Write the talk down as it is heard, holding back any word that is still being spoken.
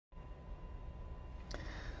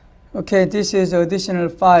Okay, this is additional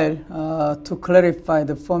file to clarify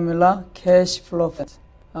the formula cash flow.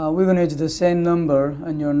 We're going to use the same number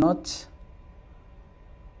on your notes.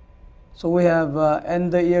 So we have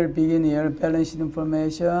end the year, begin year, balance sheet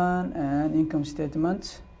information, and income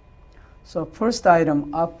statement. So first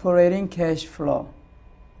item, operating cash flow.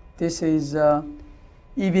 This is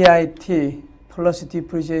EBIT plus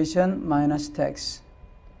depreciation minus tax.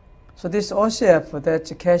 So this OCF,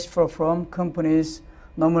 that's cash flow from company's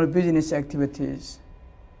normal business activities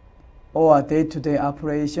or day-to-day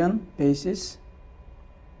operation basis.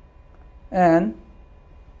 And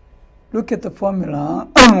look at the formula.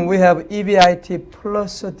 We have EBIT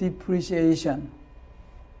plus depreciation.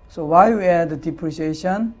 So why we add the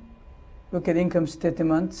depreciation? Look at income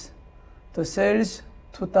statement. The sales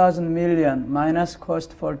 2,000 million minus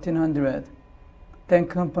cost 1,400. Then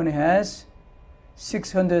company has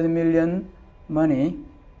 600 million money.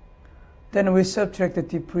 Then we subtract the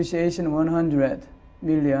depreciation 100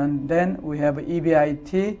 million. Then we have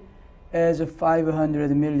EBIT as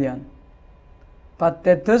 500 million. But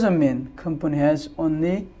that doesn't mean company has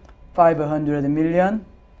only 500 million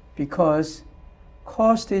because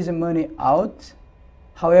cost is money out.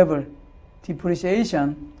 However,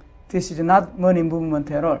 depreciation, this is not money movement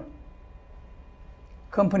at all.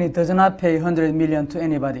 Company does not pay 100 million to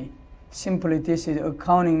anybody. Simply this is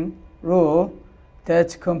accounting rule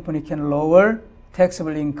that company can lower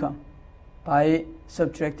taxable income by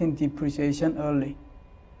subtracting depreciation early.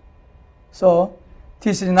 So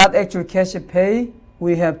this is not actual cash pay.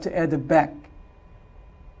 We have to add back.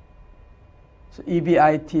 So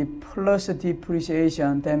EBIT plus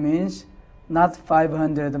depreciation, that means not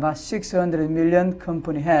 500 but 600 million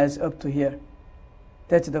company has up to here.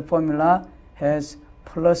 That's the formula, has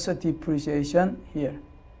plus depreciation here.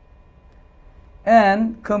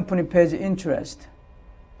 And company pays interest.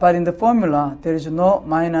 But in the formula, there is no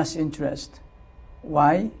minus interest.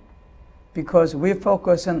 Why? Because we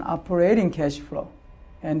focus on operating cash flow.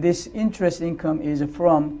 And this interest income is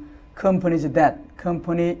from company's debt.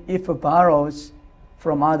 Company, if it borrows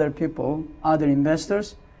from other people, other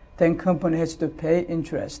investors, then company has to pay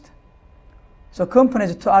interest. So company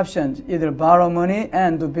has two options, either borrow money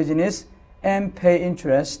and do business and pay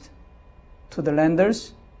interest to the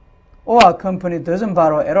lenders, or a company doesn't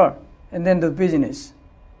borrow at all and then do business.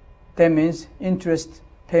 That means interest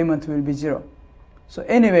payment will be zero. So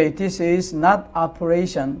anyway, this is not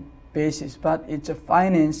operation basis, but it's a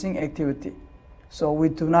financing activity. So we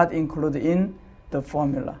do not include in the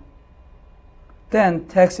formula. Then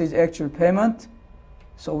tax is actual payment.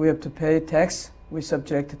 So we have to pay tax. We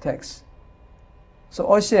subtract tax. So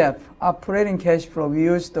OCF, operating cash flow, we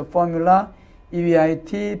use the formula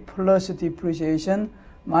EBIT plus depreciation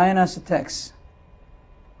minus tax.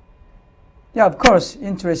 Yeah, of course,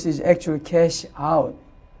 interest is actual cash out.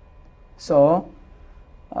 So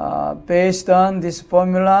based on this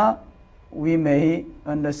formula, we may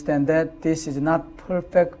understand that this is not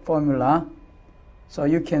perfect formula. So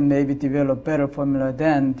you can maybe develop better formula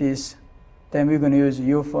than this. Then we're going to use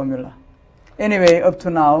your formula. Anyway, up to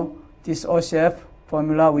now, this OCF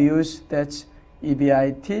formula we use, that's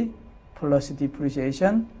EBIT plus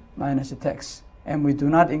depreciation minus tax. And we do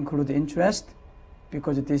not include interest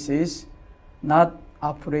because this is not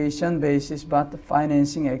operation basis but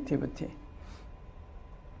financing activity.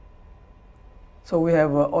 So we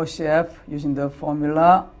have OCF using the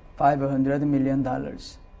formula $500 million.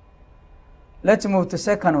 Let's move to the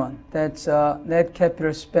second one. That's net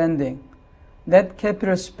capital spending. Net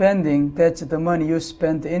capital spending, that's the money you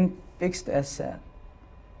spend in fixed asset.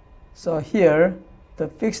 So here, the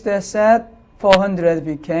fixed asset 400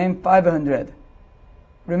 became 500.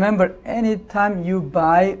 Remember, anytime you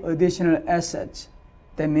buy additional assets,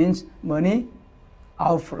 that means money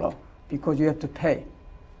outflow because you have to pay.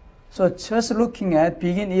 So just looking at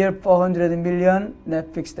begin year 400 million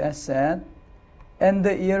net fixed asset, end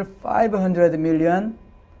the year 500 million,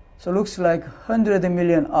 so looks like 100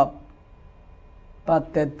 million up.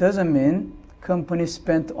 But that doesn't mean company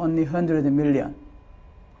spent only 100 million.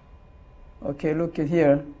 Okay, look at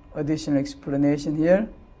here, additional explanation here.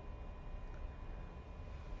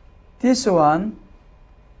 This one,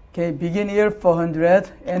 okay, begin year 400,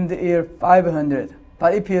 end the year 500.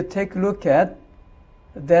 But if you take a look at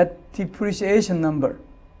that depreciation number,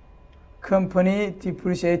 company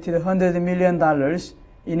depreciated $100 million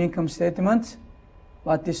in income statement.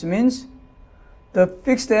 What this means, the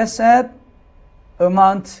fixed asset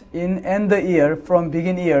amount in end the year from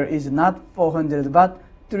begin year is not 400 but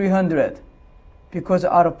 300. Because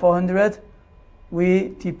out of 400,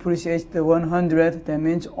 we depreciate the 100. That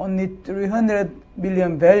means only 300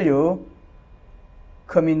 million value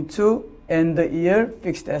come into end the year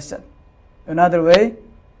fixed asset. Another way,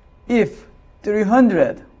 if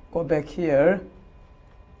 300, go back here,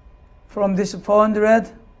 from this 400,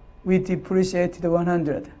 we depreciated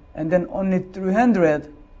 100, and then only 300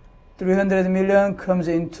 million comes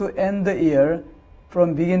into end the year,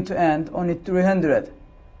 from begin to end, only 300.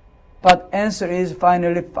 But answer is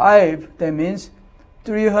finally 5. That means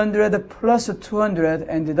 300 plus 200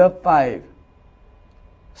 ended up 5.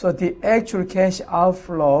 So the actual cash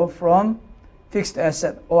outflow from fixed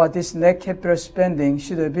asset or this net capital spending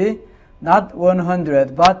should be not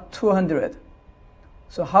 100 but 200.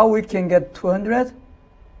 So how we can get 200?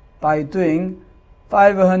 By doing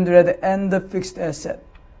 500 end fixed asset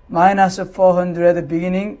minus 400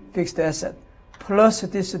 beginning fixed asset plus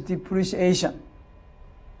this depreciation.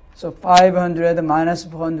 So 500 minus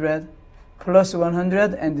 400 plus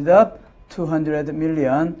 100 ended up 200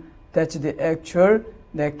 million. That's the actual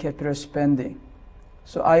net capital spending.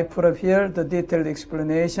 So I put up here the detailed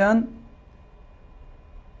explanation.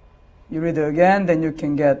 You read it again, then you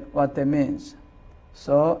can get what that means.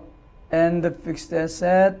 So end fixed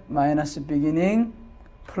asset minus beginning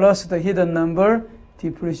plus the hidden number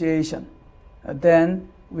depreciation. Then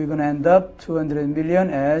we're going to end up 200 million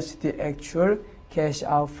as the actual cash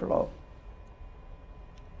outflow.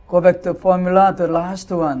 Go back to the formula, the last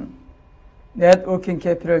one. Net working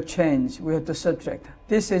capital change, we have to subtract.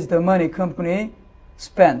 This is the money company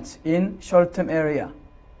spent in short-term area.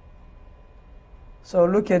 So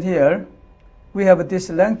look at here. We have this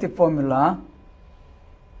lengthy formula.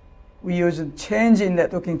 We use change in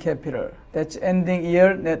net working capital. That's ending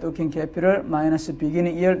year net working capital minus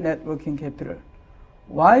beginning year net working capital.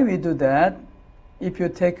 Why we do that? If you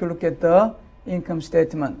take a look at the income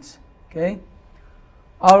statement, okay?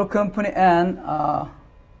 Our company and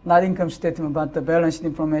not income statement, but the balance sheet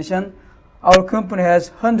information. Our company has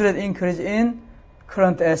 100 increase in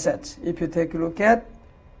current assets. If you take a look at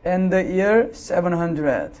end the year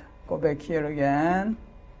 700. Go back here again.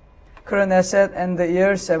 Current asset end the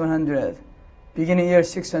year 700. Beginning year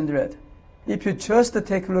 600. If you just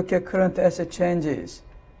take a look at current asset changes,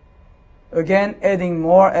 again adding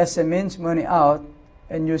more asset means money out,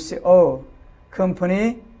 and you see, oh,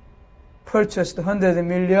 company purchased 100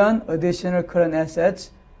 million additional current assets,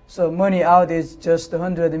 so money out is just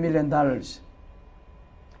 $100 million.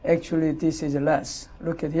 Actually, this is less.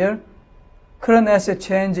 Look at here. Current asset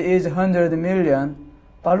change is 100 million,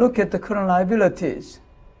 but look at the current liabilities.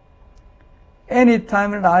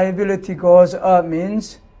 Anytime liability goes up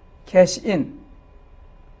means cash in.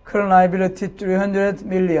 Current liability 300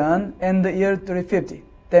 million, end the year 350.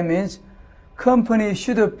 That means company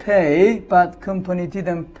should pay, but company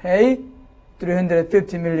didn't pay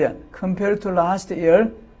 350 million. Compared to last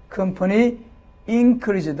year, company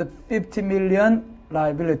increased the 50 million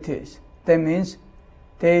liabilities. That means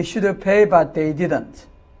they should pay, but they didn't.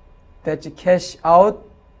 That's cash out.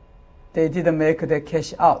 They didn't make the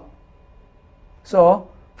cash out. So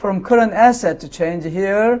from current asset to change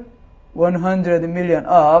here, 100 million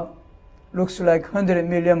up, looks like 100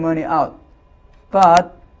 million money out.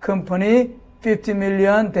 But company 50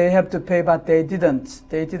 million they have to pay, but they didn't.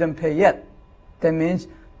 They didn't pay yet. That means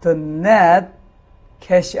the net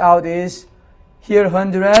cash out is here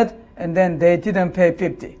 100, and then they didn't pay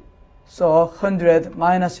 50. So 100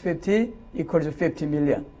 minus 50 equals 50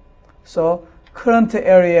 million. So current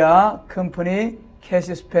area company cash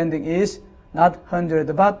spending is not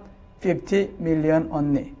 100 but 50 million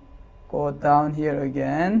only. Go down here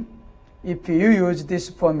again. If you use this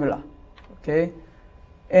formula, okay,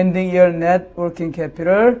 ending year net working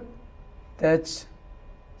capital, that's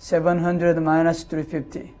 700 minus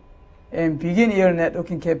 350. And begin year net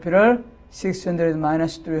working capital, 600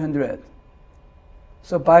 minus 300.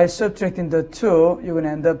 So by subtracting the two, you're going to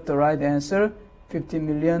end up the right answer, $50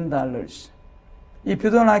 million. If you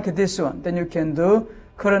don't like this one, then you can do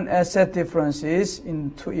current asset differences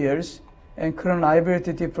in 2 years and current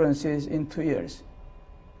liability differences in 2 years.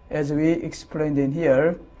 As we explained in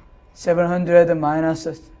here, 700 minus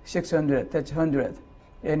 600, that's 100.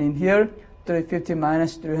 And in here, 350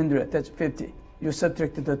 minus 300, that's 50. You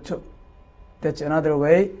subtract the two. That's another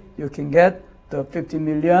way you can get the 50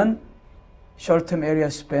 million short-term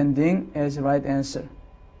area spending as the right answer.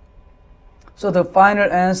 So the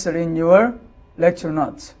final answer in your lecture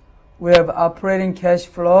notes, we have operating cash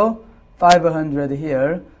flow 500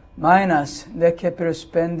 here minus net capital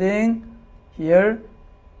spending here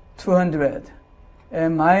 200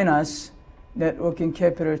 and minus net working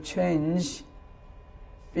capital change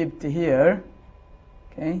 50 here.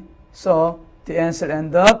 Okay, so the answer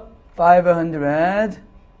end up 500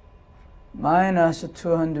 minus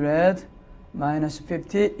 200 minus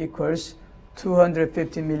 50 equals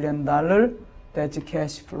 $250 million. That's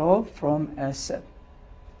cash flow from asset.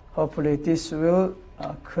 Hopefully this will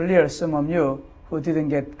clear some of you who didn't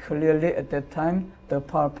get clearly at that time the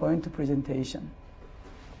PowerPoint presentation.